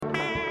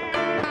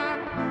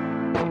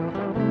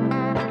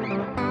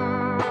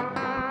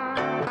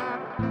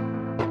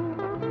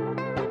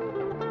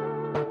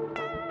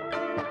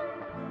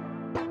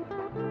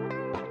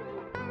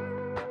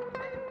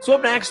So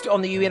up next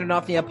on the You Ain't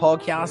Enough Yet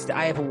podcast,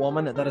 I have a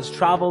woman that has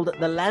travelled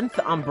the length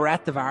and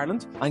breadth of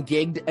Ireland and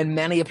gigged in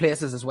many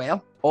places as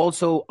well,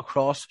 also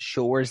across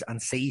shores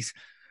and seas.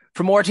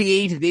 From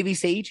RTE to the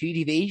BBC to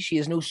UTV, she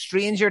is no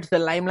stranger to the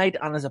limelight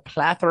and has a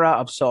plethora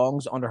of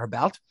songs under her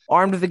belt.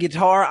 Armed with a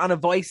guitar and a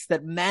voice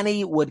that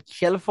many would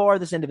kill for,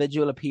 this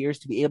individual appears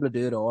to be able to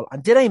do it all.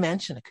 And did I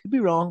mention, I could be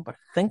wrong, but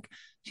I think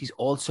she's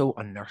also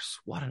a nurse.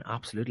 What an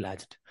absolute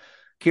legend.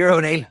 Ciara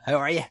O'Neill, how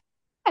are you?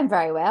 I'm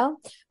very well,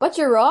 but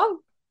you're wrong.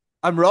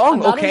 I'm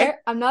wrong. Okay.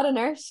 I'm not a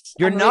nurse.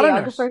 You're I'm not a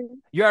radiographer. nurse.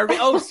 You're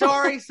oh,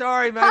 sorry.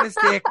 My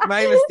mistake.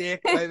 Not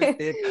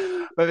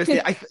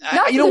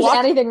You know what?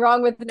 Anything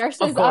wrong with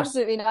nurses?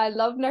 Absolutely not. I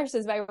love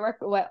nurses. I work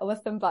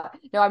with them, but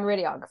no, I'm a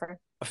radiographer.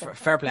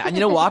 Fair play. And you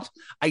know what?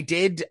 I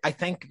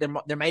think there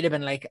might have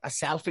been like a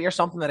selfie or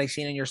something that I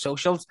seen in your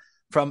socials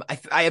from.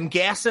 I am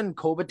guessing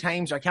COVID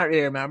times. I can't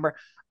really remember.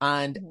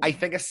 And I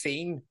think a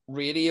scene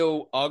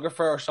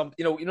radiographer or something,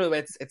 you know,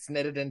 it's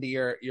knitted into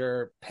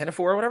your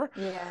pinafore or whatever.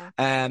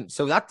 Yeah.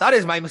 So that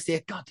is my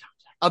mistake. God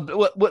damn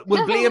it.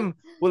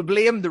 We'll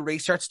blame the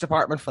research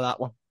department for that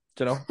one.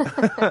 You know.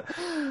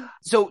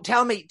 So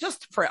tell me,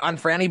 just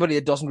for anybody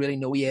that doesn't really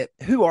know you,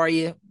 who are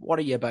you? What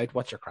are you about?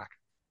 What's your crack?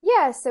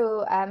 Yeah,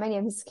 so my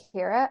name is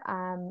Ciara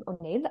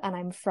O'Neill, and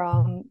I'm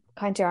from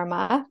County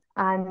Armagh.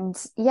 And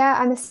yeah,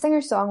 I'm a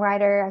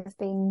singer-songwriter. I've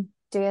been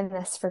doing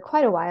this for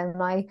quite a while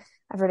now.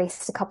 I've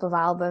released a couple of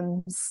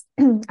albums,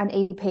 an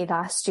EP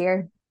last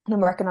year, and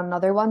I'm working on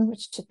another one,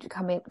 which should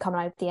come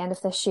out at the end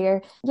of this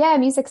year. Yeah,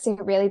 music's a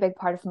really big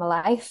part of my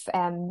life.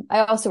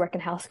 I also work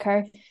in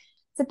healthcare.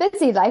 It's a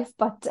busy life,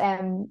 but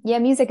yeah,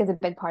 music is a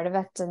big part of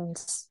it,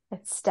 and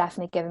it's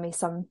definitely given me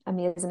some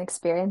amazing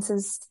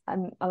experiences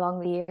along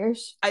the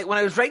years. When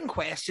I was writing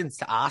questions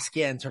to ask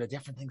you and sort of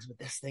different things about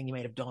this thing you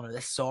might have done or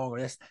this song or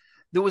this,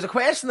 there was a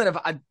question that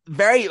I've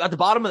very at the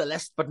bottom of the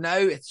list, but now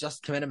it's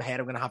just come into my head.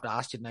 I'm going to have to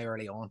ask you now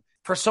early on.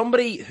 For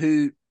somebody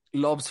who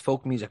loves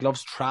folk music,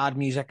 loves trad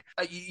music,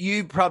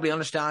 you probably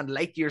understand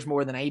light years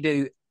more than I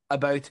do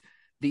about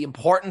the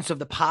importance of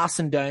the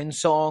passing down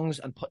songs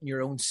and putting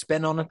your own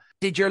spin on it.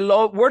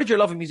 Where did your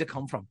love of music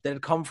come from? Did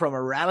it come from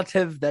a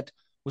relative that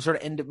was sort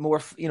of into more,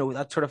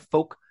 that sort of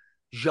folk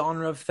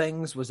genre of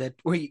things?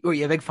 Were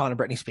you a big fan of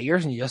Britney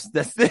Spears and you just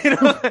this,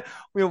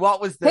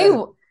 what was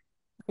the...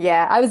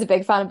 Yeah, I was a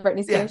big fan of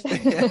Britney Spears.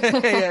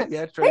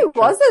 Yeah, true. Who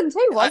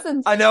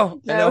wasn't? I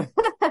know.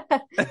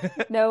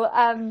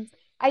 No,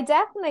 I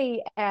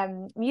definitely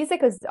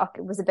music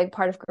was a big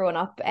part of growing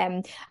up.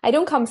 I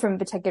don't come from a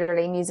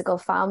particularly musical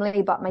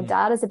family, but my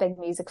dad is a big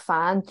music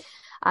fan,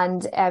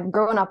 and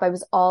growing up I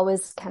was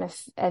always kind of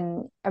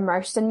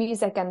immersed in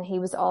music, and he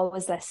was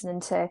always listening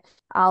to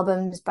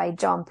albums by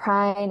John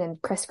Prine and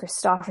Chris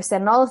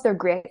Christopherson and all of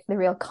the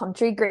real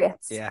country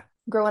greats. Yeah.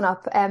 Growing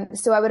up,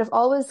 so I would have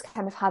always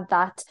kind of had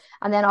that,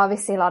 and then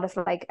obviously a lot of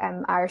like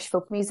Irish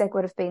folk music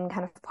would have been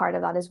kind of part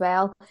of that as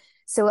well.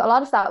 So a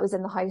lot of that was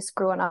in the house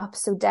growing up.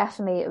 So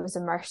definitely it was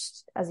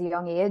immersed as a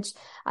young age.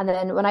 And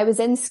then when I was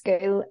in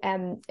school,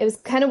 it was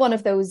kind of one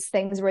of those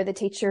things where the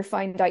teacher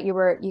found out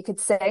you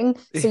could sing,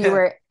 so you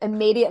were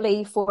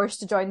immediately forced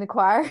to join the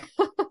choir.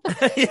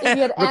 If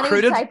you had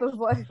recruited. Any type of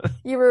voice,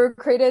 you were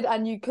recruited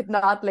and you could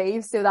not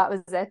leave. So that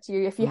was it.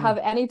 If you have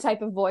any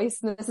type of voice,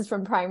 and this is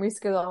from primary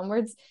school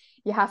onwards,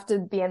 you have to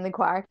be in the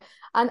choir.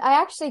 And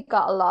I actually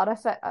got a lot of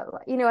it.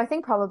 I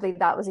think probably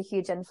that was a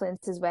huge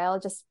influence as well.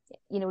 Just,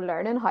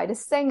 learning how to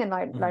sing and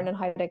learning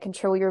how to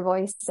control your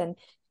voice and,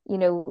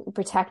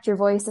 protect your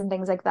voice and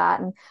things like that.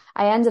 And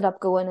I ended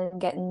up going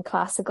and getting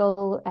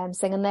classical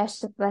singing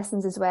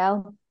lessons as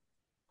well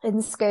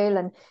in school.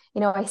 And,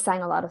 I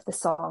sang a lot of the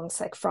songs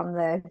like from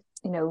the,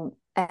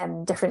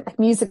 different like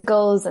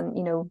musicals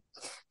and,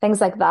 things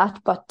like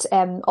that. But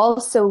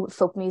also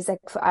folk music,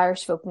 for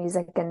Irish folk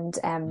music,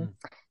 and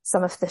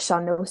some of the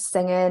sean-nós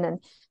singing,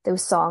 and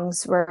those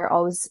songs were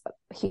always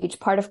a huge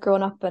part of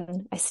growing up,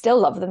 and I still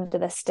love them to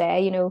this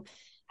day.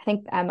 I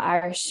think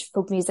Irish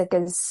folk music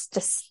is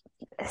just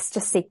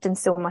steeped in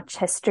so much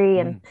history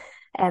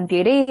and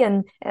beauty,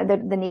 and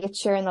the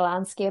nature and the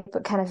landscape,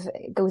 it kind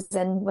of goes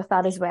in with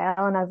that as well,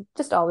 and I've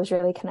just always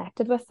really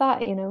connected with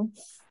that.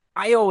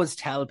 I always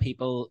tell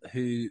people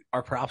who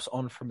are perhaps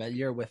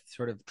unfamiliar with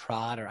sort of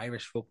trad or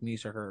Irish folk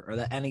music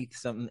or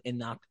something in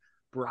that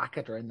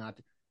bracket or in that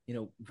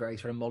very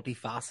sort of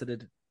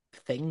multifaceted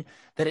thing,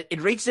 that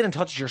it reaches in and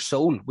touches your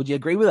soul. Would you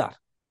agree with that?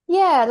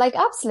 Yeah, like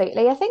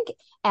absolutely. I think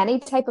any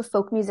type of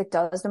folk music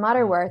does, no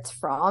matter where it's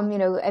from.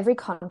 Every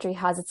country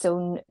has its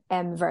own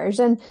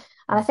version,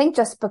 and I think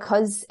just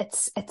because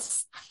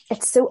it's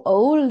so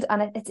old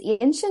and it's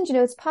ancient,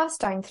 it's passed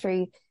down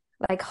through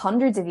like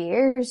hundreds of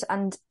years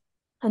and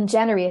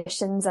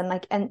generations,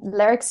 and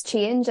lyrics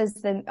change as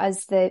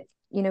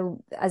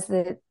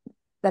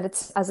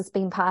it's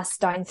been passed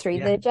down through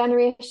the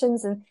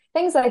generations and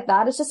things like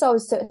that. It's just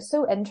always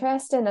so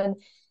interesting,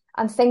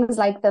 and things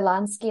like the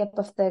landscape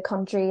of the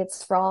country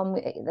it's from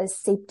is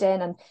seeped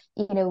in, and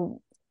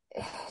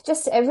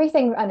just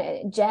everything,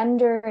 and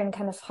gender, and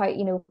kind of how,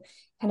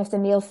 kind of the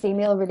male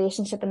female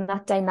relationship and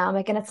that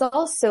dynamic, and it's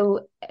all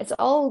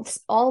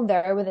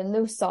there within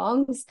those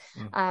songs.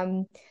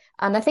 Mm.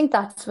 And I think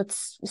that's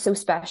what's so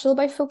special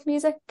about folk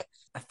music.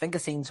 I think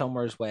I've seen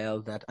somewhere as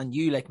well that, and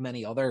you, like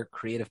many other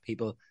creative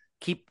people,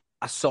 keep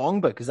a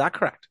songbook. Is that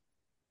correct?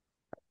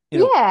 Where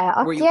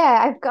you,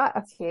 Yeah, I've got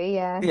a few,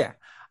 yeah. yeah.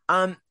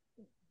 Um,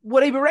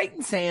 would I be right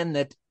in saying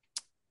that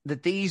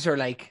these are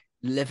like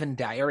living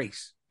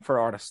diaries for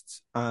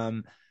artists?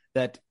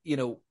 That,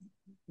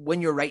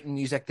 when you're writing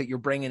music, that you're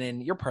bringing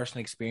in your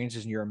personal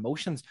experiences and your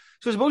emotions.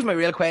 So I suppose my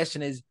real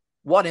question is,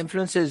 what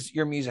influences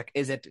your music?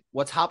 Is it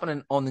what's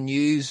happening on the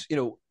news,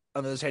 on the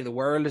other side of the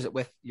world? Is it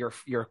with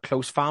your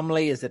close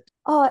family? Is it?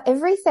 Oh,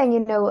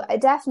 everything, I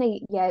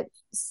definitely, yeah,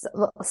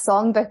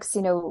 songbooks,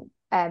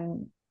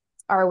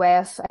 are a way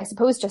of, I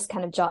suppose, just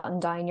kind of jotting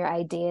down your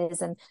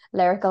ideas and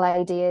lyrical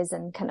ideas,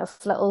 and kind of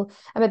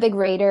I'm a big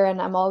reader, and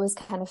I'm always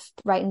kind of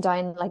writing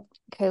down like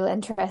cool,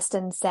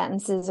 interesting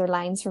sentences or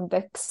lines from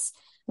books.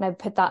 And I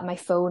put that in my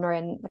phone or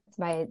in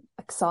my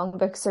like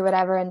songbooks or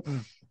whatever. And,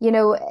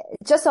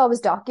 just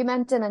always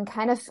documenting, and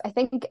kind of, I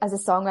think as a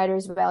songwriter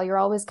as well, you're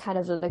always kind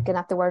of looking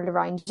at the world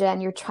around you,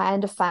 and you're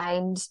trying to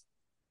find,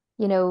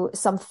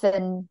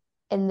 something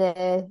in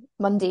the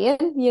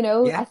mundane.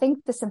 Yeah. I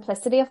think the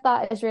simplicity of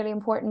that is really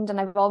important. And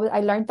I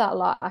learned that a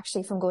lot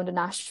actually from going to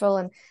Nashville,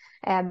 and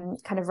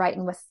kind of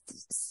writing with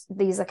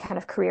these kind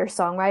of career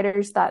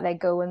songwriters that they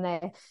go and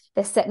they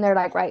sit and they're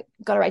like, right,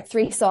 got to write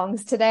 3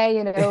 songs today,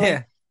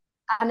 Yeah.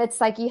 and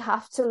it's like you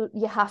have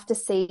to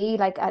see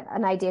like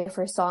an idea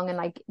for a song in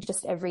like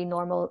just every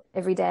normal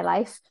everyday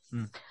life.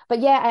 But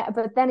yeah,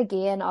 but then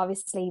again,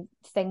 obviously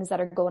things that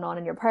are going on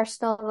in your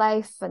personal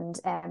life, and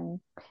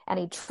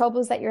any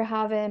troubles that you're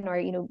having,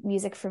 or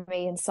music for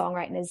me and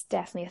songwriting is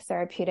definitely a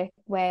therapeutic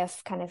way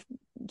of kind of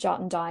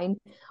jotting down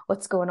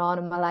what's going on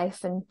in my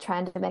life and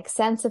trying to make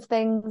sense of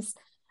things.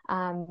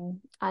 And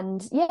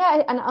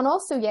yeah, and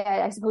also,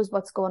 yeah, I suppose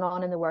what's going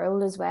on in the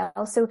world as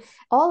well. So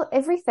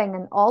everything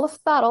and all of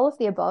that, all of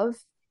the above,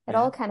 it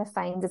all kind of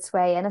finds its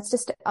way. And it's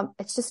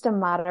just a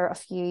matter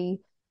of you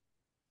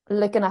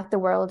looking at the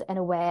world in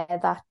a way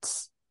that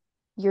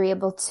you're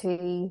able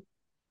to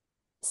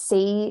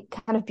see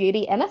kind of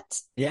beauty in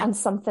it, Yeah. and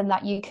something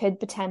that you could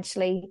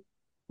potentially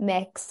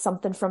make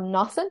something from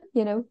nothing.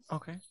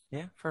 Okay.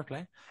 Yeah, fair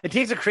play. It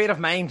takes a creative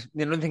mind.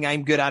 The only thing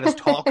I'm good at is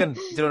talking.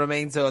 Do you know what I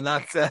mean? So, and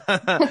that's,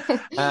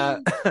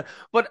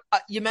 but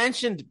you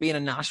mentioned being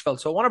in Nashville.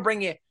 So I want to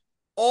bring you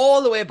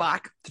all the way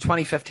back to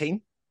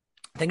 2015.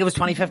 I think it was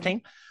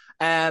 2015.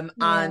 And,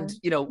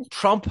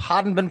 Trump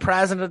hadn't been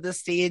president at this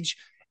stage.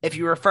 If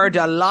you referred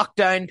to a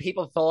lockdown,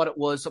 people thought it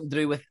was something to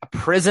do with a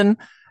prison.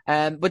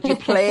 But you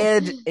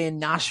played in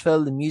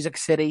Nashville, the Music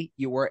City.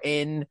 You were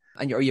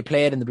you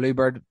played in the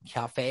Bluebird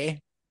Cafe.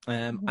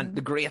 And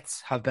the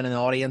greats have been in the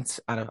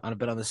audience and have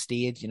been on the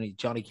stage.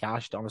 Johnny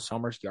Cash, Donna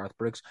Summers, Garth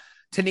Brooks,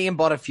 to name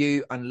but a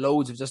few, and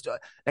loads of just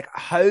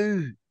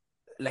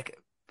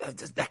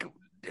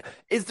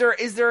is there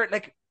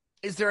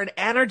an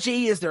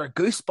energy? Is there a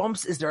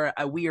goosebumps? Is there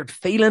a weird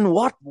feeling?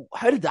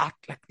 How did that,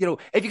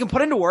 if you can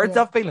put into words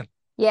that feeling?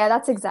 Yeah,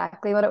 that's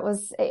exactly what it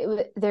was.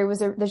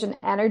 There's an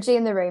energy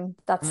in the room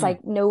that's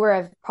like nowhere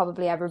I've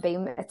probably ever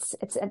been.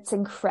 It's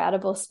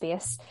incredible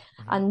space.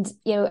 And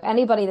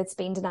anybody that's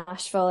been to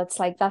Nashville, it's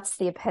like that's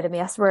the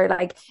epitome. I swear,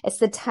 like it's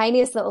the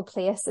tiniest little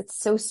place. It's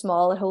so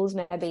small. It holds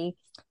maybe,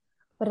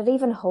 would it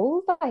even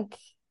hold like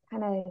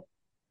kind of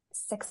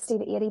 60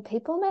 to 80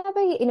 people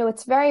maybe?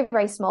 It's very,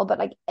 very small, but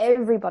like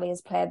everybody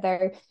has played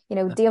there.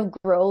 Dave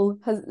Grohl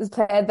has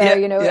played there.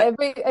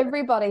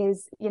 Everybody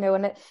is,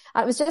 and it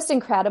was just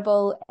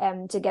incredible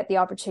to get the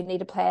opportunity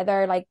to play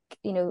there, like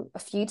a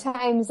few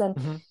times.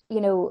 And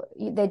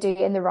they do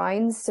in the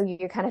rounds, so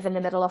you're kind of in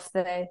the middle of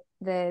the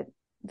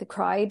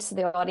crowd, so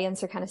the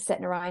audience are kind of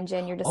sitting around you,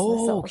 and you're just in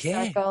this little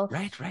circle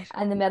right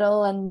in the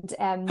middle. And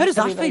how does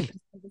that feel?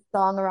 The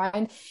song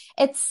around,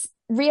 it's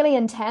really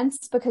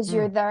intense because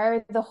you're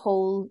there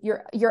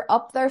you're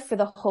up there for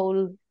the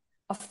whole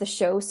of the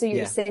show. So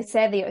you say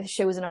the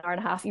show is an hour and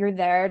a half, you're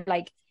there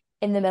like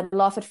in the middle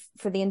of it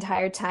for the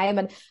entire time.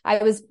 And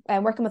I was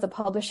working with a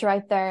publisher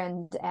out there,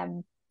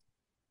 and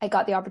I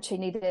got the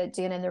opportunity to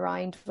do an in the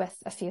round with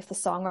a few of the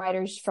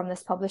songwriters from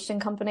this publishing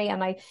company.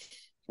 And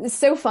it's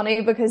so funny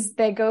because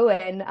they go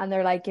in and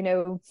they're like,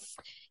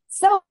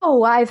 so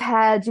I've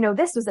had,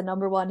 this was a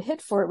 #1 hit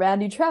for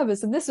Randy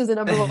Travis, and this was a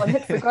 #1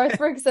 hit for Garth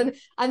Brooks. And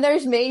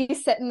there's me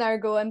sitting there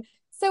going,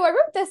 so I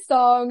wrote this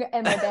song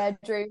in my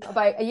bedroom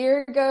about a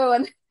year ago.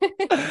 And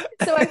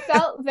so I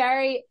felt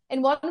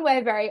in one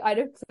way, very out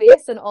of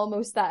place, and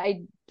almost that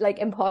like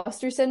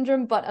imposter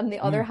syndrome. But on the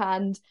other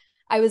hand,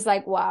 I was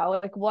like, wow,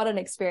 like what an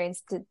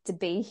experience to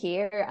be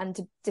here, and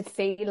to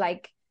feel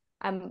like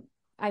I'm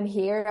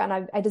here,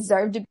 and I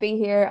deserve to be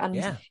here. And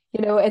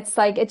it's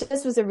like, it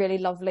just was a really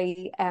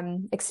lovely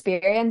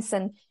experience,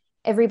 and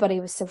everybody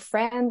was so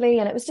friendly,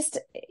 and it was just,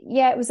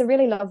 it was a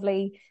really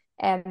lovely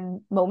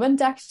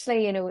moment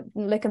actually.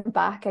 Looking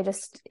back, I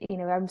just,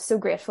 I'm so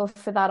grateful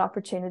for that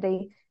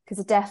opportunity,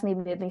 because it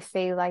definitely made me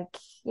feel like,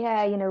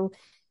 yeah,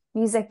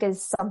 music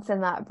is something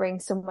that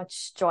brings so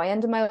much joy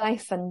into my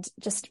life, and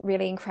just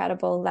really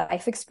incredible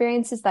life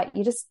experiences that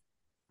you just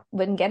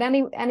wouldn't get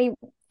any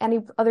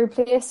other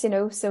place,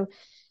 so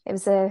it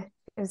was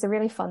a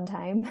really fun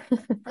time.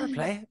 Fair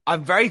play.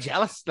 I'm very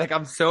jealous. Like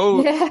I'm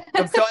so Yeah.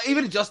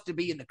 even just to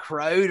be in the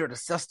crowd, or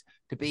just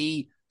to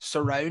be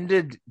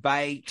surrounded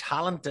by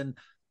talent, and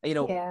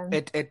Yeah.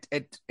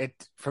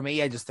 it for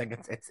me, I just think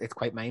it's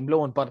quite mind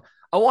blowing. But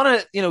I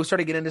want to sort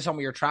of get into some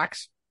of your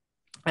tracks.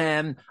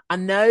 And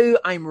now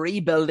I'm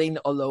rebuilding,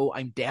 although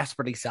I'm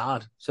desperately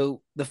sad.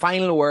 So the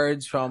final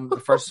words from the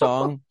first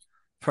song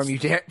from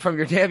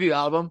your debut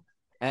album,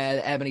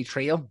 Ebony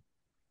Trail.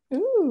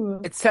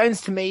 Ooh. It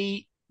sounds to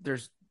me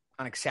there's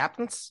an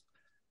acceptance.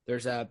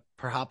 There's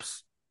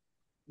perhaps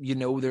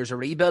there's a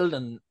rebuild,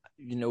 and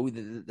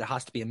there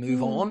has to be a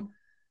move on,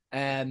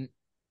 and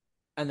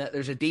that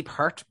there's a deep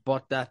hurt,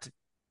 but that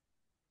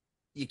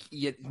you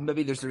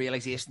maybe there's the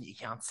realization that you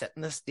can't sit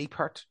in this deep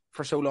hurt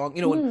for so long,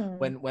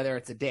 when whether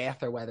it's a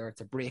death, or whether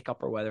it's a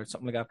breakup, or whether it's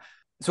something like that.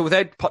 So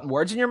without putting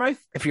words in your mouth,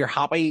 if you're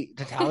happy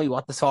to tell me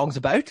what the song's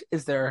about,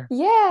 is there?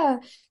 Yeah,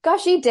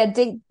 gosh, you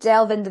did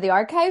delve into the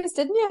archives,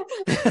 didn't you?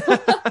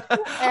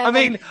 I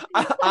mean,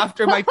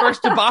 after my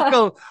first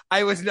debacle,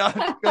 I was not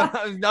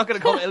going to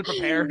come ill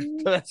prepared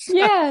to this.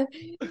 Yeah,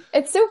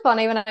 it's so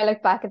funny when I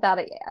look back at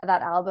that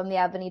album, The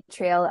Ebony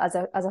Trail, as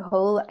a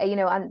whole,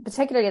 and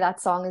particularly that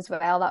song as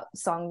well. That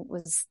song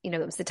was,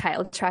 it was the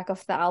title track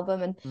of the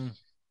album, and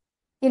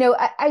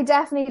I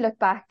definitely look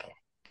back.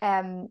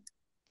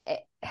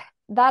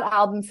 That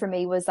album for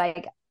me was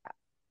like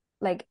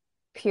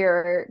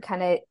pure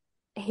kind of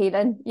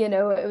healing.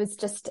 It was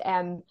just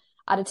at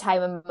a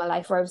time in my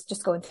life where I was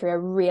just going through a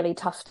really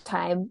tough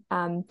time,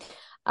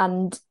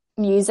 and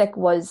music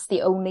was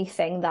the only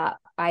thing that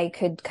I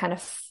could kind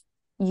of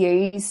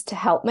use to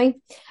help me.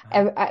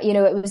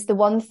 It was the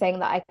one thing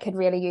that I could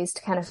really use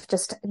to kind of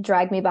just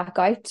drag me back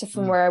out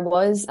from where I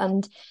was.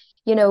 And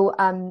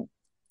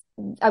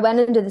I went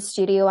into the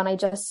studio and I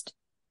just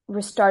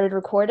started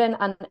recording,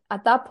 and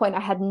at that point I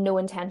had no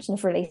intention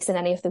of releasing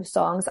any of those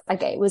songs.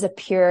 Like, it was a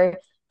pure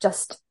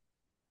just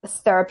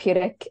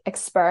therapeutic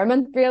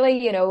experiment,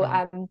 really,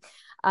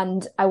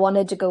 and I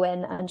wanted to go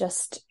in and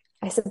just,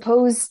 I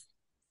suppose,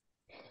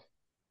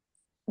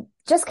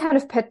 just kind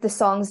of put the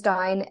songs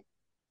down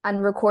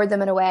and record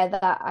them in a way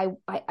that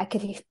I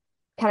could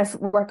kind of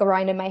work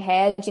around in my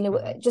head.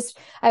 Just,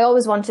 I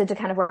always wanted to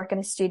kind of work in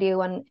a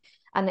studio and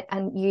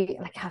you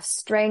like have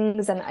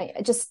strings, and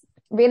I just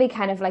really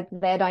kind of like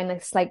lay down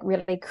this like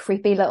really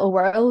creepy little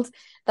world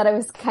that I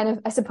was kind of,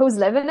 I suppose,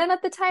 living in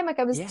at the time. Like,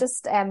 I was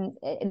just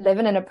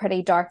living in a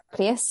pretty dark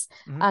place,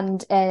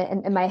 and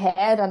in my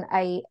head, and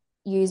I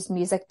used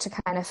music to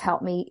kind of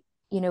help me,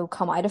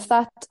 come out of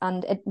that,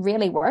 and it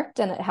really worked,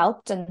 and it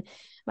helped, and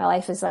my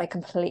life is like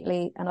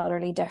completely and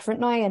utterly different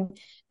now.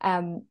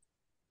 And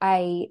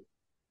I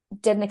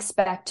didn't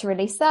expect to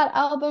release that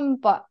album,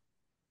 but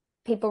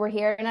people were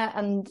hearing it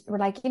and were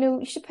like,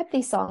 you should put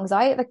these songs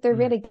out. Like, they're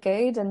really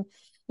good, and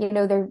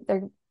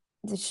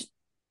there's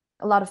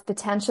a lot of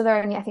potential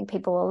there, and I think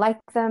people will like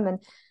them.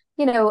 And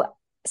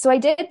so I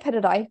did put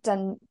it out,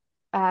 and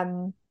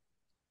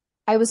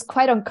I was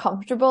quite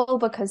uncomfortable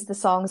because the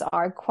songs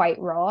are quite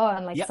raw,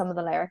 and like some of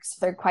the lyrics,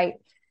 they're quite,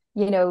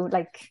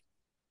 like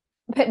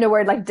putting a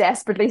word like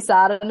desperately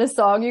sad in a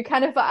song, you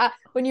kind of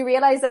when you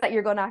realize that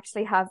you're going to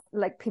actually have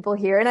like people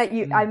hearing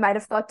it, I might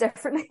have thought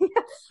differently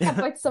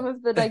about some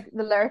of the like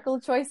the lyrical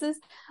choices.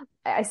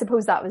 I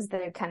suppose that was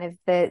the kind of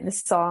the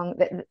song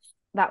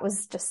that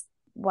was just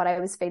what I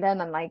was feeling,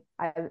 and like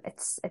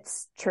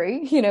it's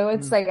true,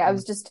 it's like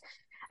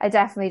I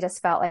definitely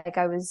just felt like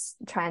I was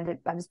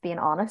being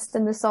honest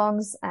in the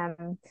songs,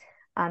 and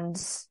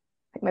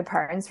like my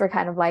parents were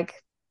kind of like,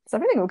 is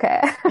everything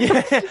okay?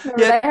 Yeah.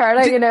 They heard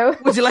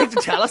it, Would you like to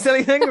tell us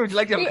anything, or would you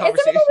like to have a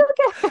conversation?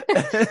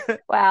 Okay?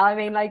 Well, I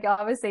mean, like,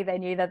 obviously they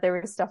knew that there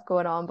was stuff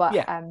going on, but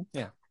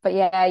But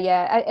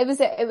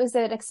it was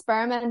an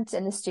experiment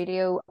in the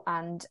studio,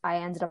 and I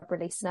ended up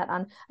releasing it,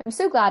 and I'm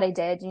so glad I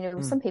did.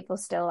 Some people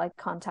still like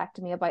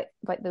contacted me about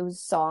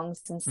those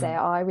songs and say,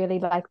 oh, I really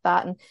like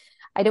that, and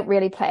I don't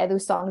really play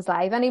those songs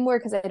live anymore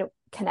because I don't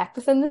connect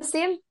with them the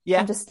same.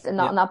 I'm just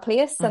not in that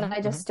place, and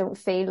I just don't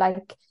feel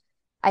like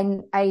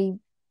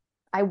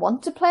I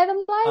want to play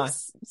them live.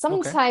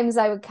 Sometimes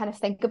I would kind of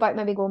think about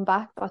maybe going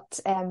back, but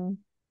and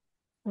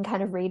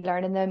kind of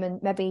relearning them,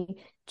 and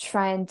maybe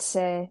trying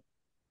to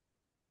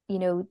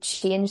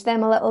change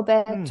them a little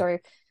bit,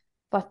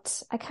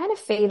 but I kind of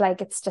feel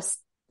like it's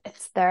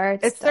there.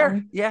 It's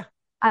there. Yeah.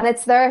 And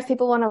it's there. If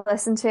people want to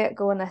listen to it,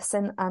 go and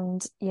listen.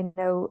 And,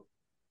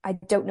 I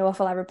don't know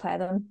if I'll ever play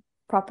them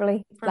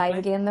properly live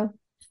again though.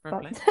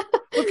 Well,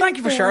 thank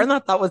you for sharing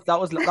that. That was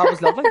lovely.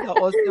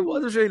 It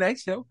was really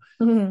nice,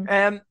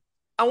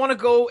 I want to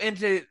go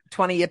into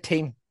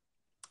 2018,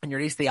 and you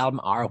released the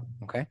album Arrow.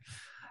 Okay.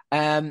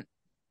 I'm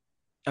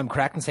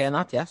correct in saying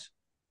that, yes?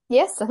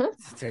 Yes.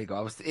 There you go.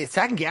 I was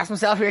second guess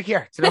myself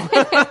here. Doing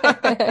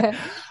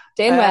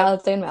well.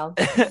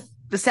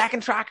 The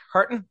second track,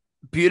 Hurting,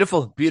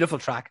 Beautiful, beautiful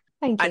track.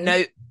 Thank And you.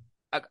 now,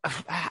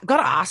 I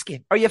gotta ask you,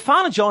 are you a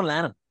fan of John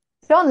Lennon?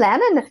 John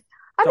Lennon.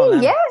 I John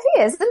mean, yeah, Lennon.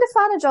 he is. I'm a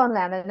fan of John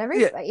Lennon.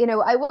 Yeah,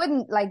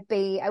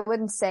 I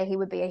wouldn't say he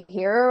would be a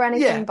hero or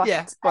anything, yeah, but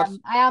yeah. But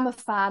I am a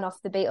fan of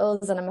the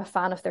Beatles and I'm a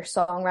fan of their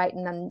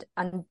songwriting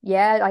and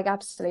yeah, like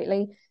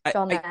absolutely, I,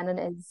 John I, Lennon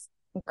is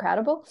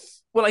incredible.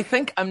 well, I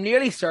think I'm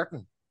nearly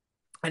certain.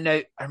 And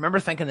now I remember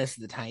thinking this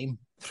at the time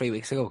 3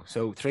 weeks ago.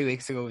 So 3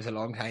 weeks ago was a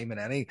long time in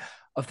any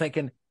of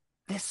thinking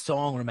this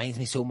song reminds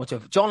me so much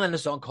of John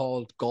Lennon's song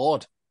called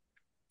God.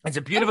 It's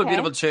a beautiful, Okay.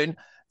 beautiful tune.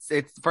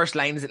 It's the first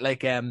line is it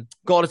like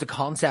God is the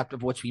concept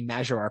of which we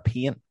measure our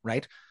pain,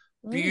 right?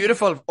 Mm.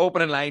 Beautiful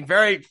opening line,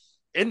 very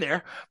in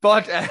there,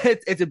 but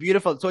it's a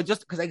beautiful. So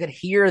just because I could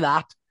hear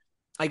that,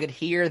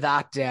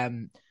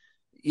 the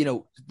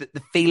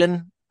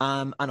feeling,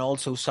 and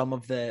also some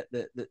of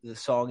the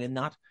song in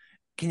that.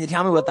 Can you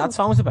tell me what that Oh.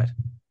 song was about?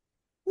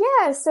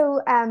 Yeah,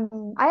 so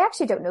I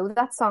actually don't know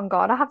that song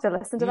God. I have to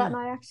listen to that Yeah,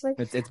 now actually.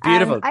 it's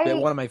beautiful. I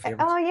One of my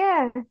favorites. oh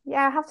yeah,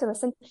 yeah, I have to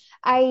listen.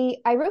 I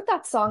wrote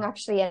that song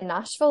actually in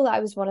Nashville.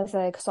 That was one of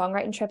the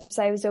songwriting trips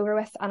I was over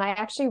with, and I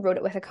actually wrote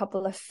it with a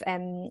couple of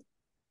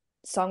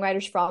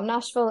songwriters from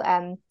Nashville.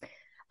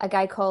 A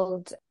guy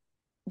called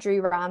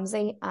Drew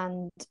Ramsey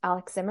and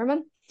Alex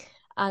Zimmerman.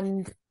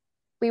 And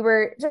we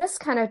were just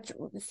kind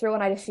of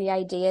throwing out a few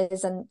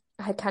ideas and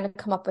I had kind of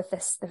come up with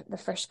the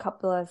first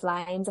couple of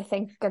lines, I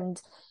think,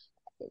 and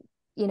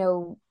you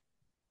know,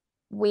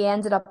 we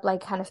ended up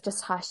like kind of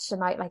just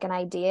hashing out like an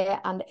idea,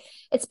 and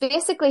it's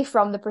basically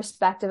from the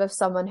perspective of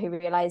someone who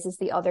realizes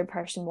the other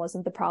person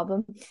wasn't the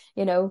problem,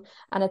 and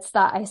it's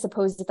that, I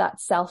suppose, that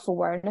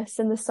self-awareness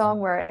in the song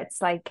where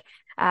it's like,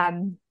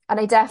 and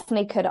I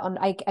definitely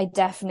I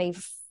definitely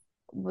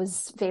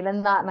was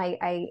feeling that, and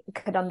I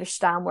could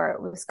understand where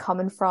it was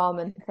coming from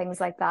and things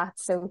like that.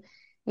 So,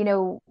 you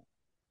know,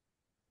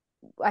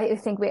 I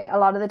think a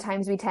lot of the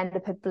times we tend to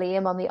put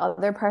blame on the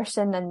other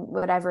person and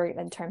whatever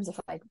in terms of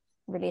like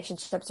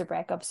relationships or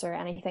breakups or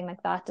anything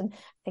like that. And I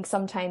think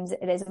sometimes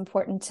it is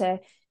important to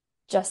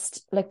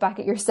just look back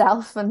at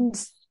yourself and,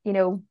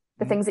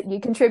 the things that you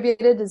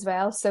contributed as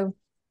well. So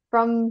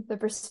from the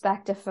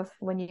perspective of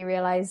when you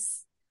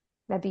realize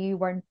maybe you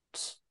weren't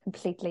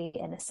completely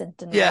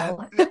innocent and Yeah,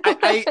 all.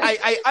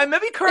 I'm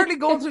maybe currently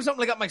going through something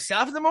like that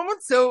myself at the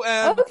moment. So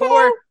Okay,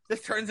 before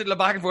this turns into a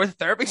back and forth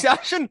therapy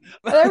session.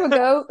 there we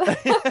go.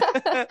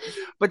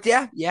 But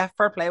yeah,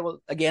 fair play. Well,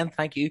 again,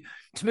 thank you.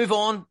 To move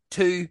on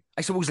to,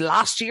 I suppose,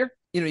 last year,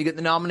 you get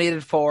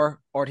nominated for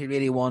RT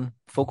Radio 1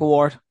 Folk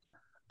Award.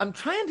 I'm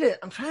trying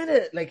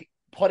to like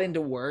put into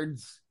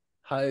words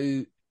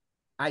how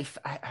I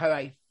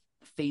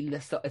feel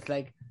this stuff. It's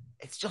like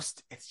it's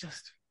just.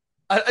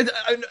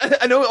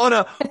 I know on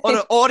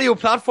an audio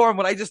platform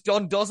what I just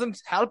done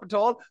doesn't help at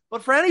all.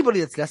 But for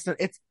anybody that's listening,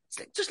 it's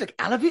like, just like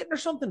elevating or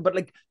something, but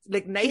like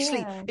nicely.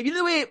 Yeah. If you know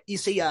the way you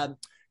see, do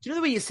you know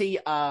the way you see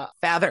a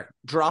feather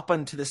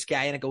dropping to the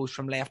sky and it goes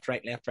from left,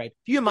 right, left, right?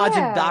 If you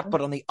imagine that,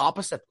 but on the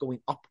opposite, going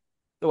up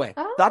the way.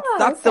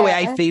 That's the way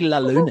I Okay. feel La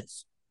Lune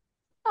is.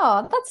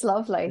 Oh, that's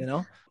lovely.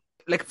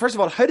 Like, first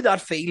of all, how did that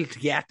feel to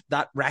get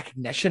that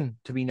recognition,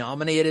 to be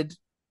nominated?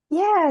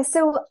 Yeah,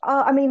 so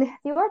I mean,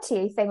 the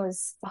RTA thing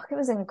it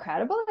was an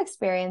incredible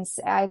experience.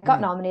 I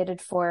got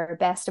nominated for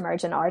Best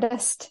Emerging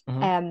Artist,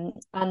 and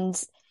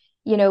it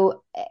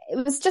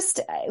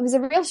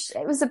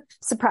was a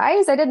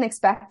surprise. I didn't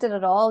expect it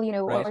at all.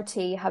 Right.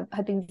 RT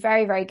had been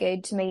very, very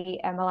good to me.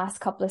 The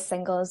last couple of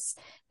singles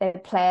they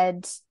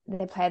played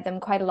them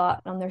quite a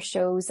lot on their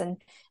shows,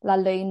 and La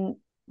Lune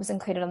was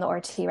included on the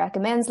RT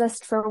recommends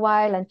list for a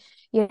while, and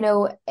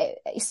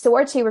so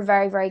RT were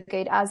very, very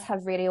good, as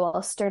have Radio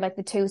Ulster. Like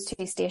the two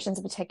stations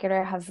in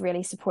particular have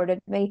really supported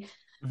me.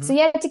 So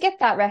yeah, to get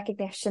that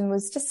recognition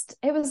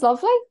it was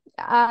lovely.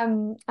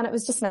 And it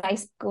was just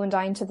nice going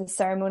down to the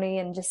ceremony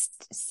and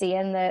just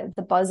seeing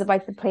the buzz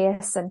about the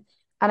place, and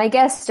I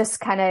guess just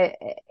kind of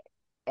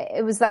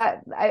it was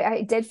that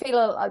I did feel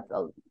a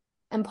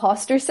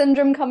imposter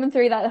syndrome coming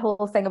through, that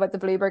whole thing about the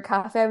Bluebird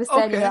Cafe I was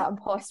saying, that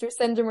imposter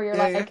syndrome where you're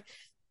like,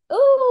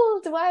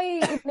 oh, do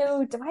I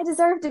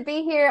deserve to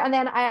be here? And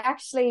then I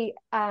actually,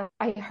 I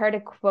heard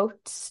a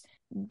quote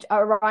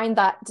around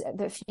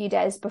the few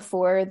days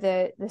before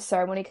the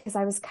ceremony, because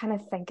I was kind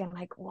of thinking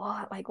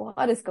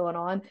what is going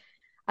on?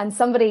 And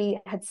somebody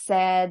had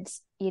said,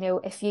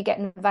 if you get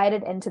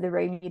invited into the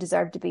room, you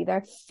deserve to be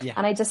there. Yeah.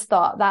 And I just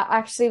thought that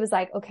actually was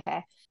like,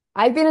 okay,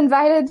 I've been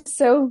invited,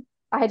 so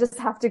I just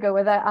have to go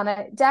with it. And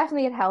it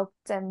definitely had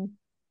helped, and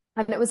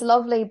it was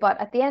lovely.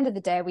 But at the end of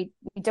the day,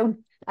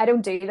 I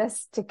don't do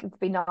this to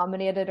be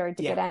nominated or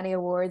to get any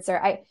awards,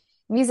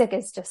 music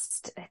is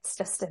just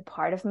a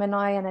part of me now.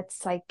 And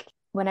it's like,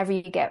 whenever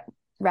you get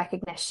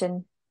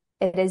recognition,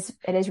 it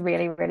is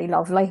really, really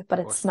lovely, but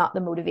it's not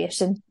the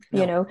motivation,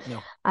 No.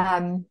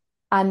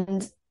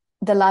 And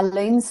the La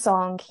Lune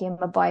song came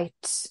about,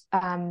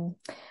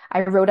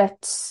 I wrote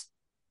it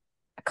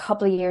a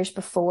couple of years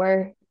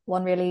before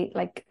one really,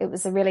 like, it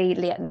was a really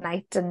late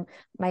night and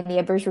my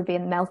neighbours were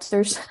being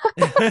melters.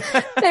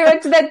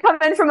 They'd come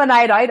in from a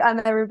night out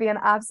and they were being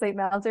absolute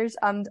melters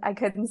and I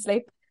couldn't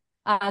sleep.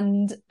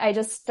 And I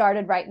just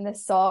started writing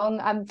this song.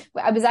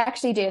 I was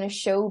actually doing a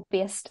show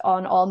based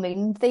on all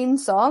Moon themed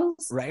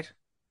songs. Right.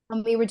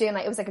 And we were doing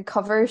it was like a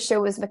cover show.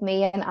 It was with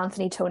me and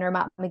Anthony Toner,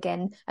 Matt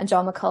McGinn and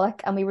John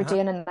McCulloch. And we were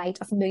doing a night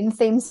of Moon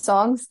themed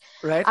songs.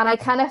 Right. And I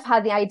kind of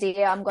had the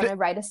idea I'm going to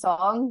write a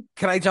song.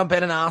 Can I jump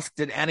in and ask,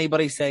 did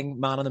anybody sing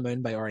Man on the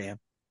Moon by R.E.M.?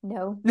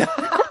 No.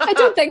 I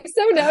don't think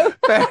so, no.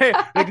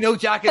 Like No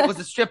Jacket was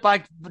a stripped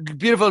back,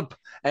 beautiful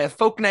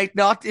folk night,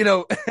 not, Yeah.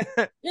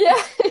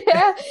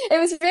 It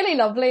was really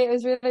lovely. It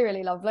was really,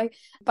 really lovely.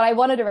 But I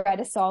wanted to write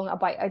a song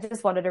I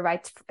just wanted to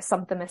write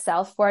something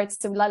myself for it.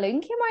 So La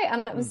Lune came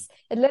out and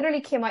it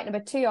literally came out in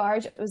about 2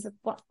 hours. It was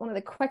one of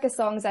the quickest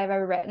songs I've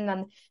ever written.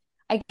 And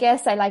I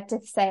guess I like to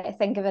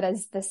think of it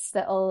as this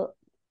little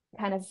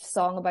kind of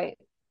song about,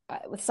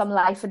 with some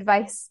life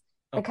advice.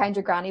 The kind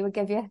your granny would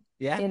give you.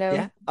 Yeah, you know.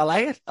 Yeah. I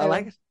like it. I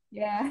like it.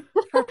 Yeah.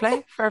 Fair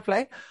play. Fair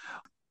play.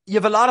 You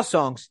have a lot of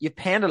songs. You've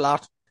penned a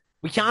lot.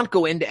 We can't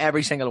go into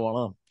every single one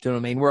of them. Do you know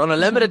what I mean? We're on a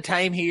limited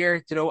time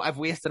here. You know, I've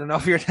wasted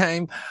enough of your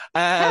time.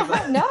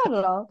 Not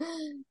at all.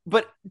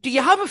 But do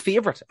you have a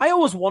favorite? I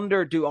always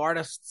wonder, do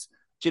artists,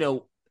 you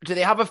know, do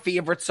they have a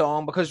favorite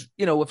song? Because,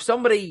 you know, if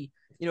somebody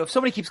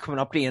keeps coming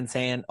up to you and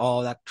saying,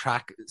 oh, that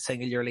track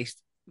single you released,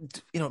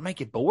 you know, it might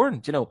get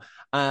boring, you know.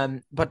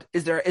 But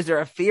is there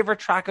a favorite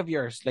track of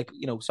yours, like,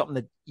 you know, something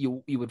that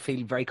you would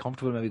feel very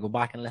comfortable maybe go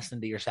back and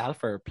listening to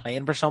yourself or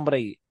playing for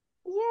somebody?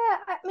 Yeah,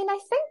 I mean, I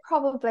think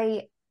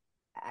probably,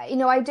 you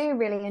know, I do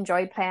really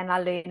enjoy playing La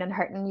Lune and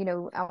Hurting, you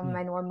know, on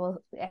my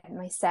normal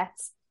my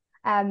sets.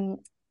 And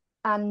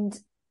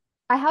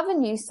I have a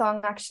new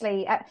song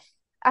actually.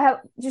 I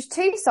have just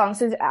 2 songs.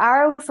 So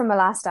Arrow from my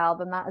last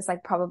album, that is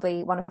like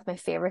probably one of my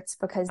favorites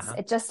because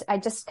I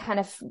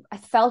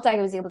felt I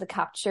was able to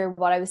capture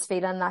what I was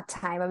feeling that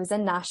time. I was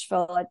in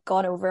Nashville. I'd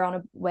gone over on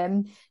a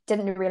whim,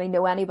 didn't really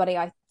know anybody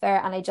out there.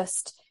 And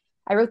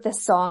I wrote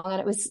this song and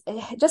it was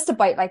just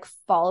about like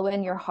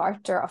following your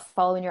heart or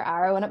following your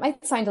arrow. And it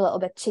might sound a little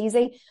bit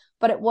cheesy,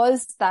 but it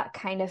was that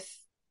kind of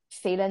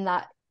feeling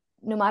that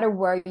no matter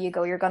where you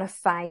go, you're going to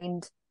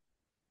find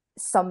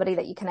somebody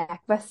that you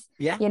connect with.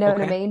 Yeah, you know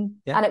what I mean?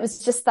 Yeah. And it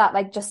was just that,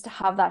 like, just to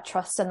have that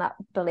trust and that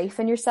belief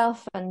in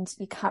yourself and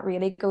you can't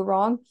really go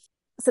wrong.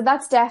 So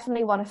that's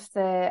definitely one of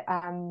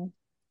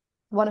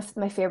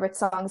my favorite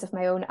songs of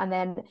my own. And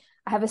then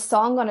I have a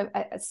song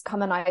it's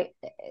coming out.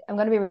 I'm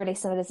going to be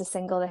releasing it as a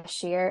single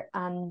this year,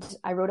 and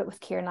I wrote it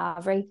with Kieran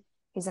Lavery.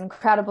 He's an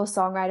incredible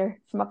songwriter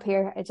from up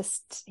here. He's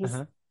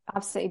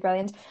absolutely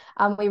brilliant.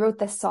 We wrote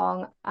this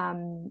song.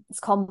 It's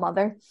called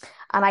Mother,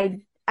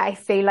 and I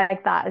feel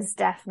like that is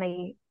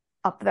definitely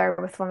up there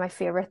with one of my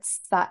favorites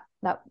that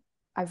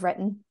I've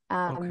written.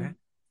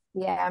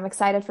 Yeah, I'm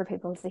excited for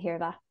people to hear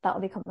that.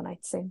 That'll be coming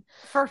out soon.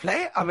 Fair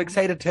play. I'm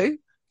excited too.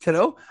 To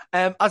know.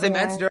 As I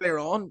mentioned earlier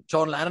on,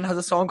 John Lennon has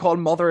a song called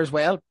Mother as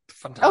well.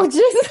 Fantastic. Oh,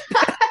 jeez.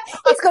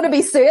 He's going to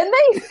be suing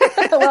me.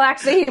 Well,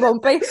 actually, he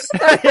won't be.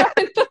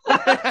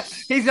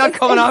 He's not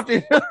coming after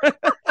you.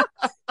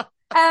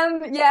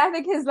 Yeah, I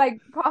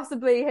think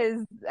possibly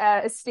his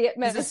estate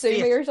may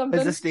sue me or something.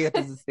 His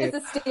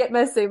estate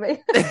may sue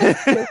me.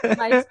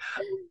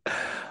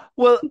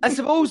 Well, I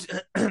suppose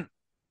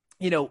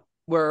you know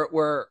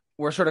we're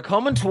sort of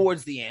coming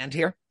towards the end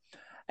here.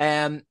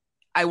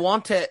 I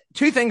want to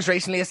 2 things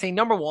recently. I seen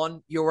number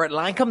 1, you were at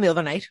Lancome the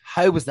other night.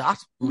 How was that?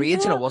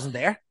 Raging I wasn't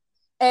there.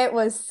 It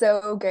was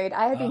so good.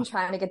 I had been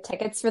trying to get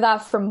tickets for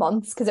that for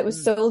months because it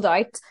was sold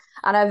out.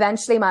 And I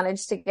eventually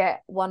managed to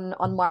get one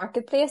on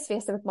Marketplace,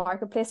 Facebook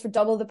Marketplace, for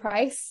double the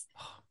price.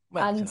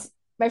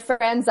 My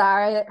friend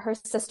Zara, her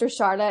sister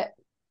Charlotte,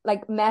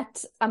 like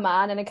met a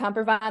man in a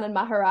camper van in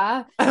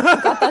Mahara,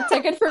 got that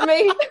ticket for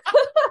me.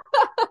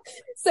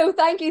 So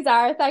thank you,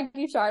 Zara. Thank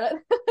you, Charlotte.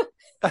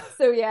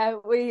 So yeah,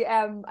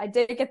 I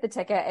did get the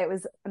ticket. It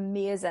was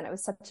amazing. It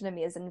was such an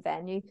amazing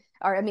venue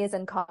or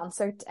amazing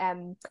concert.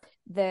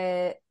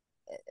 The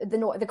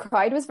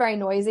crowd was very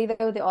noisy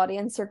though. The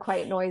audience are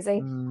quite noisy,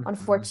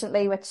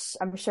 unfortunately, which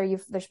I'm sure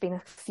there's been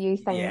a few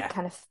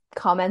kind of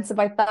comments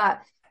about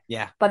that.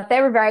 Yeah. But they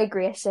were very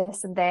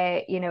gracious and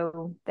they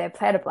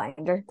played a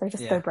blinder.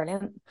 They're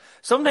brilliant.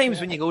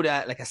 Sometimes when you go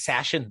to like a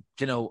session,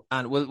 you know,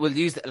 and we'll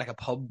use like a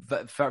pub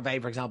for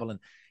example, and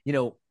you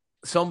know,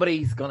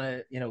 somebody's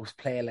gonna, you know,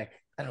 play like,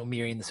 I don't know,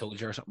 Mary and the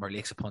Soldier or something, or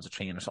Lakes Upon a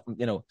Train or something,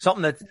 you know,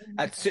 something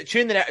that's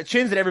tunes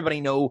that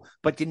everybody know,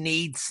 but you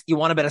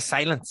want a bit of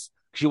silence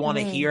because you want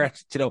to hear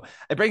it, you know.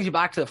 It brings you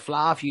back to the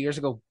Fla a few years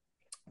ago.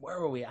 Where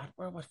were we at?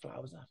 What Fla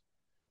was that?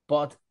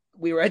 But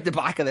we were at the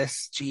back of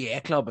this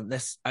GA club and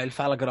this old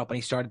fella got up and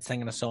he started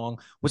singing a song,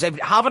 which I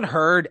haven't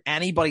heard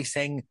anybody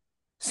sing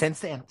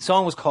since then. The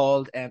song was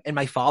called In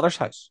My Father's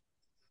House.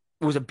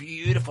 It was a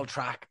beautiful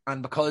track,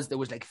 and because there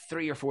was like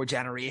 3 or 4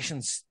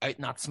 generations out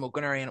in that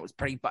smoking area, and it was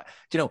pretty,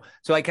 you know,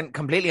 so I can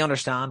completely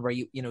understand where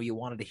you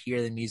wanted to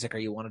hear the music, or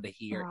you wanted to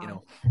hear, you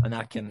know, and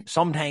that can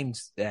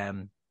sometimes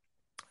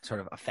sort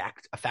of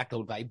affect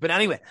old vibe. But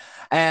anyway,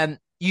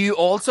 You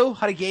also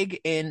had a gig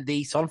in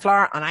the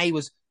Sunflower, and I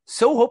was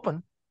so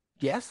hoping.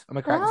 Yes, am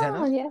I correct in saying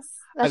that? Yes,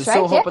 I that's was right.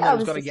 so hoping Yeah, that I that was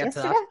was going to just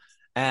get to yesterday. that,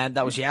 and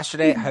that was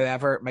yesterday.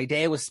 However, my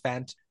day was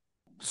spent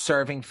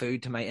serving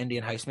food to my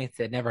Indian housemates.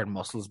 They'd never had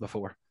mussels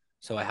before,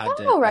 so I had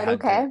to. Oh, right,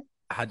 okay.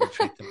 I had to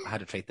treat them. I had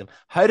to treat them.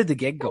 How did the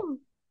gig go? Oh,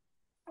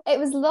 it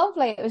was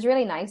lovely. It was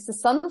really nice. The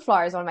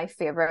Sunflower is one of my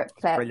favorite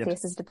Brilliant.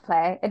 places to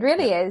play. It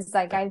really Yeah. is.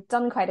 Like, Yeah. I've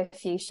done quite a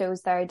few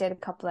shows there. I did a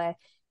couple of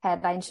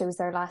headline shows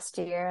there last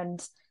year,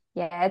 and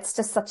yeah, it's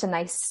just such a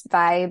nice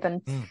vibe.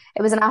 And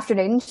it was an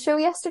afternoon show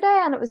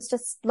yesterday, and it was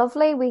just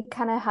lovely. We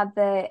kind of had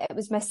it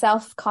was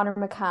myself, Connor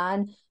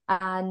McCann,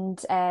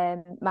 and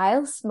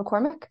Miles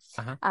McCormick,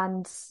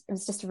 and it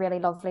was just a really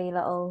lovely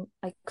little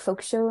like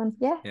folk show. And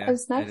yeah, it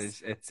was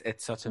nice.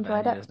 It's such a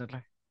Enjoyed venue, it. isn't it?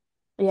 Like,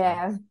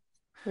 Yeah,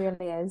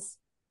 really is.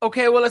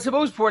 okay, well, I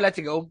suppose before I let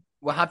you go,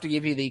 we'll have to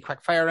give you the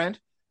quick fire round.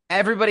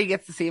 Everybody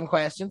gets the same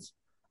questions,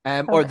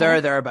 or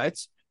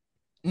thereabouts.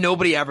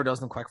 Nobody ever does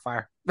them quick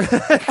fire.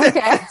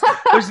 Okay.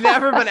 There's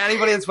never been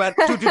anybody that's went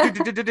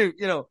do,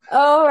 you know.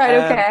 Oh,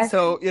 right, okay.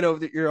 So, you know,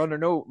 you're under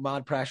no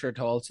mad pressure at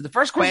all. So the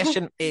first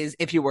question is,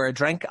 if you were a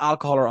drink,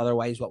 alcohol or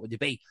otherwise, what would you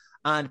be?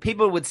 And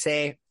people would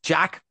say,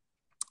 Jack,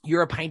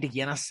 you're a pint of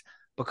Guinness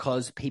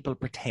because people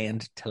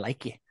pretend to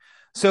like you.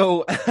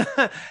 So,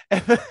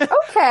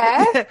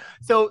 okay.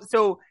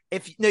 So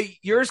if now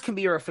yours can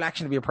be a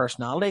reflection of your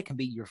personality, it can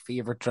be your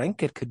favorite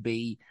drink, it could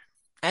be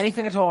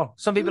anything at all.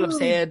 Some people have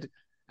said,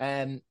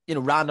 you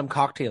know, random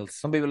cocktails.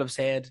 Some people have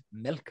said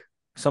milk.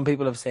 Some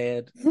people have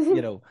said,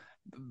 you know,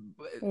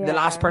 the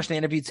last person I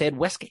interviewed said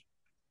whiskey.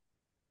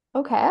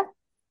 Okay.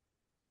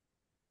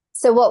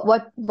 So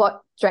what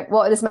drink?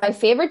 What is my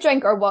favorite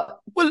drink, or what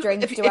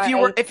drink if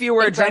you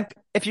were a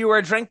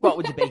drink, what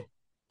would you be?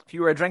 If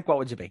you were a drink, what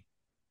would you be?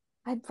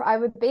 I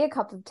would be a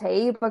cup of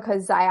tea,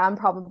 because I am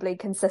probably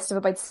consist of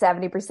about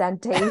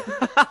 70% tea.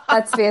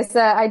 Let's face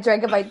it, I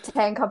drink about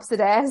 10 cups a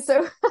day,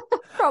 so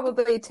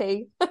probably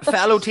tea.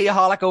 Fellow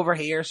teaholic over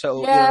here,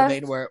 so yeah.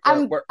 You know what I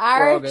mean? We're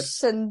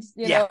Irish all good. And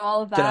you know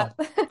all of that.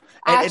 You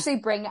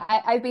know.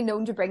 I've been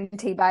known to bring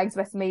tea bags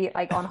with me,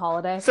 like on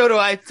holiday. So do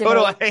I.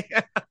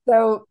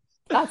 So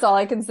that's all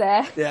I can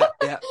say. Yeah.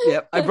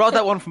 I brought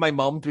that one from my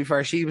mum, to be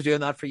fair. She was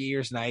doing that for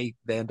years, and I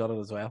then done it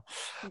as well.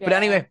 Yeah. But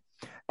anyway,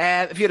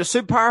 if you had a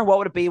superpower, what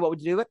would it be? What would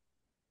you do with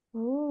it?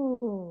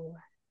 Ooh,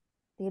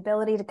 the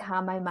ability to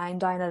calm my mind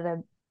down at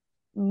a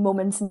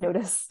moment's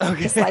notice.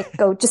 Okay.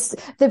 Just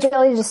the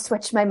ability to just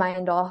switch my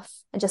mind off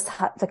and just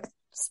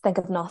think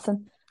of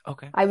nothing.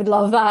 Okay. I would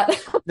love that.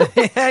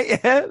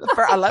 yeah.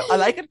 I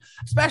like it,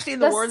 especially in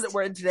the world that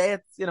we're in today.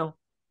 It's, you know.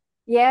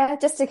 Yeah,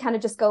 just to kind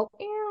of just go,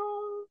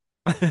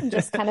 and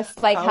just kind of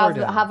like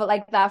have it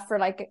like that for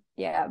like,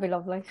 yeah, it'd be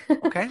lovely.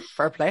 Okay,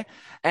 fair play.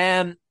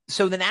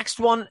 So the next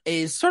one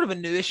is sort of a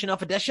newish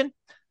enough addition.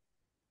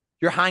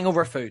 Your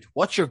hangover food.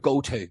 What's your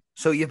go-to?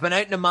 So you've been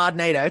out in a mad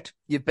night out.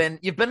 You've been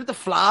at the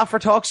Fla, for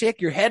talk's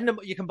sake. You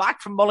come back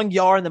from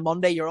Mullingar on the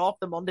Monday. You're off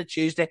the Monday,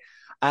 Tuesday.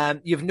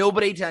 You've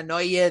nobody to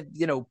annoy you.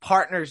 You know,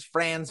 partners,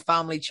 friends,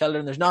 family,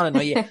 children. There's none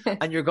annoy you,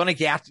 and you're gonna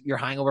get your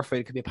hangover food.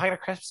 It could be a packet of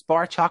crisps,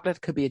 bar chocolate.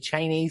 Could be a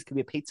Chinese. Could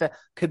be a pizza.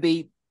 Could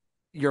be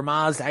your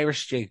ma's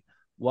Irish stew.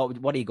 What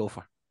do you go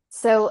for?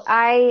 So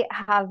I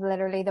have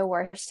literally the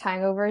worst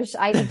hangovers.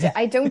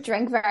 I don't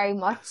drink very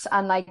much,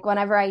 and like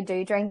whenever I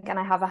do drink and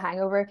I have a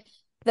hangover,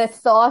 the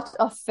thought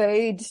of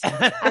food,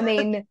 I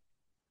mean,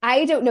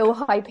 I don't know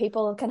how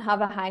people can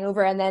have a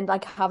hangover and then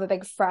like have a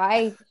big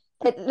fry.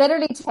 It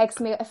literally takes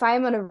me, if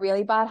I'm on a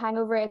really bad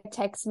hangover, it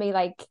takes me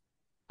like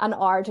an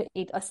hour to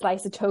eat a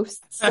slice of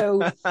toast.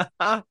 So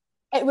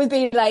it would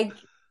be like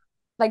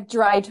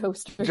dry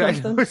toast or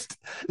something. Toast.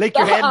 Like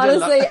your head.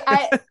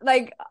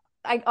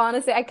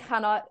 Honestly, I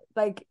cannot,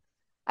 like,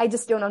 I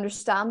just don't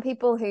understand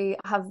people who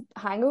have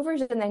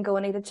hangovers and then go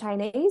and eat a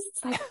Chinese.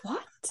 It's like,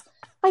 what?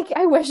 Like,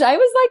 I wish I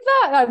was like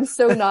that. I'm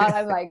so not.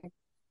 I'm like,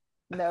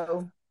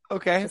 no.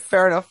 Okay,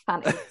 fair enough. I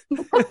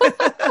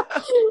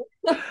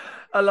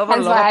love it.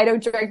 That's why I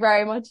don't drink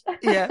very much.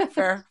 Yeah,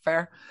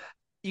 fair.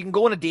 You can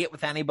go on a date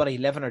with anybody,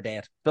 living or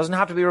dead. Doesn't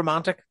have to be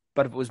romantic,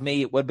 but if it was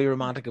me, it would be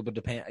romantic. It would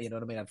depend. You know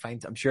what I mean?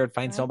 I'm sure I'd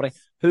find somebody.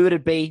 Who would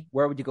it be?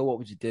 Where would you go? What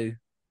would you do?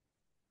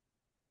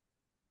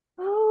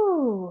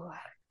 Oh,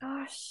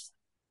 gosh.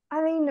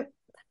 I mean,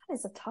 that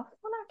is a tough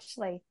one,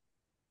 actually.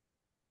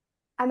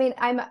 I mean,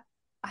 I'm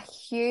a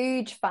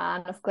huge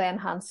fan of Glenn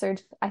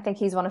Hansard. I think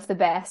he's one of the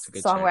best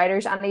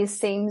songwriters, and he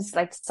seems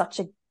like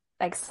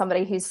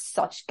somebody who's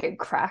such good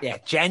crack. Yeah,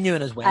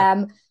 genuine as well.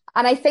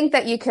 And I think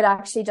that you could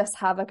actually just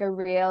have like a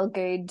real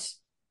good,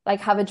 like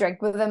have a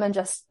drink with him and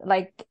just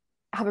like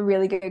have a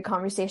really good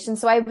conversation.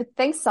 So I would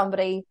think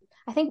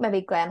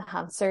maybe Glenn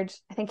Hansard.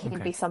 I think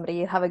he'd be somebody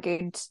you'd have a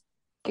good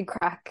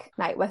crack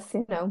night with,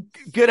 you know.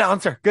 Good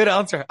answer.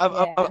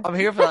 I'm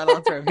here for that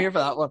answer. I'm here for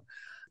that one.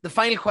 The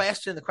final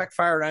question, the quick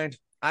fire round.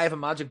 I have a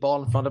magic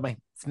ball in front of me.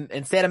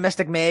 Instead of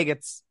Mystic Meg,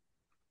 it's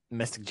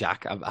Mystic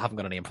Jack. I haven't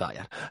got a name for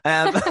that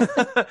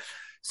yet.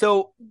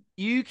 So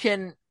you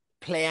can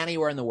play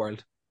anywhere in the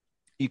world.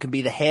 You can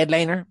be the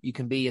headliner. You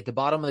can be at the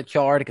bottom of the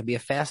card. It can be a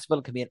festival.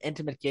 It can be an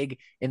intimate gig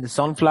in the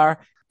Sunflower.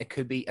 It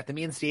could be at the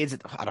main stage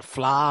at a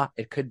Fla.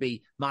 It could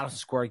be Madison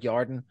Square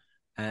Garden,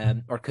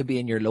 or it could be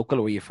in your local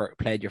where you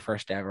played your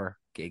first ever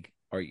gig,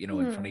 or in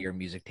front of your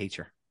music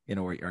teacher,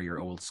 or your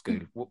old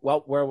school.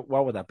 Where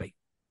would that be?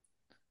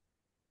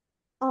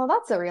 Oh,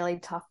 that's a really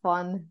tough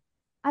one.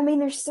 I mean,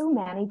 there's so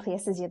many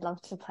places you'd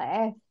love to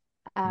play.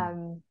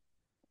 For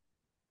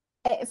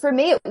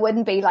me, it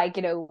wouldn't be like,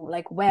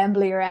 like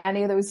Wembley or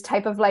any of those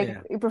type of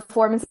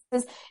performances.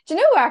 Do you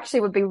know what actually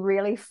would be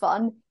really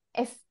fun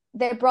if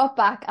they brought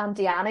back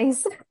Auntie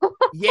Annie's?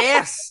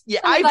 Yes.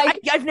 Yeah.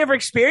 I've never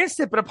experienced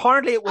it, but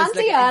apparently it was Auntie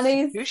like an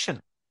Annie's. institution.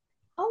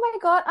 Oh my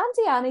God,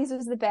 Auntie Annie's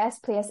was the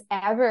best place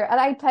ever. And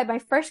I played my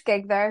first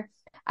gig there.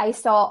 I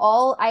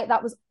saw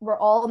that was where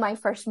all my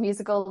first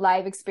musical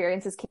live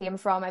experiences came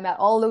from. I met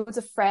all loads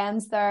of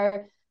friends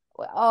there.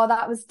 Oh,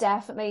 that was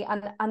definitely,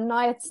 and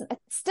now it's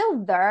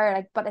still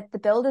there, but the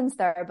building's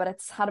there, but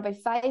it's had about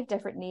 5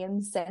 different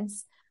names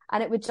since.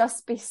 And it would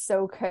just be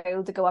so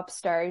cool to go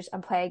upstairs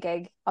and play a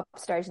gig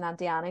upstairs in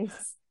Auntie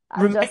Annie's.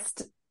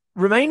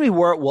 Remind me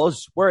where it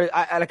was.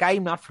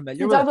 I'm not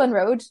familiar with Dublin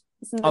Road.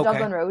 It's in the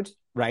Dublin Road.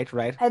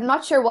 Right. I'm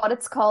not sure what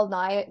it's called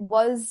now. It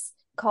was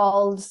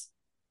called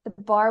the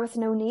Bar with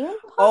No Name,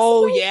 possibly?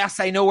 Oh, yes,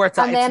 I know where it's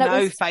at. And it's then now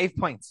it was 5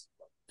 points.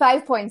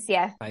 5 points,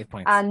 yeah. 5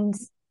 points. And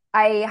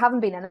I haven't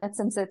been in it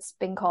since it's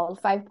been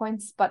called 5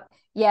 points. But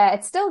yeah,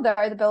 it's still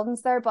there. The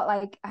building's there,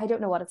 but I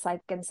don't know what it's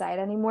like inside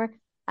anymore.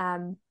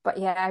 But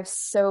yeah, I have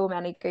so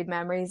many good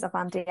memories of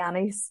Auntie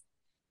Annie's.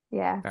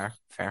 Yeah.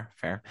 Fair.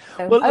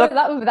 So, Well, look,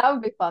 that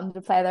would be fun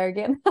to play there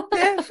again.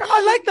 yeah,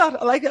 I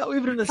like that.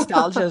 We've been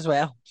nostalgia as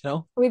well,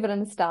 We've been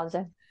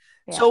nostalgia.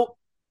 Yeah. So,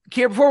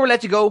 Ciara, before we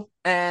let you go,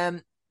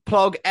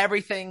 plug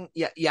everything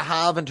you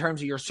have in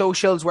terms of your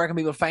socials. Where can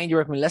people find you?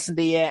 Where can we listen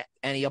to you?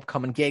 Any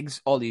upcoming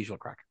gigs? All the usual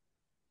crack.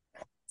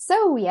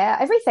 So yeah,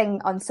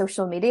 everything on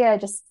social media,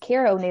 just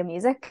Ciara O'Neill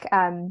Music.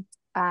 And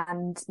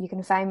you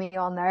can find me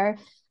on there.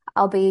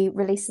 I'll be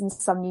releasing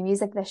some new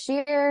music this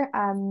year.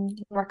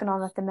 Working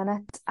on at the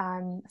minute,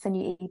 with a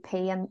new EP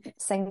and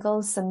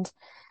singles, and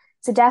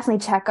so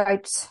definitely check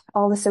out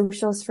all the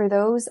socials for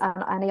those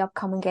and any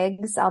upcoming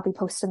gigs. I'll be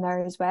posting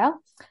there as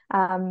well.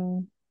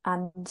 And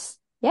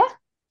yeah,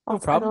 no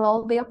problem. It'll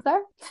all be up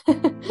there.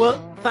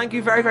 Well, thank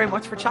you very, very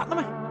much for chatting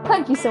to me.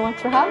 Thank you so much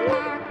for having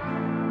me.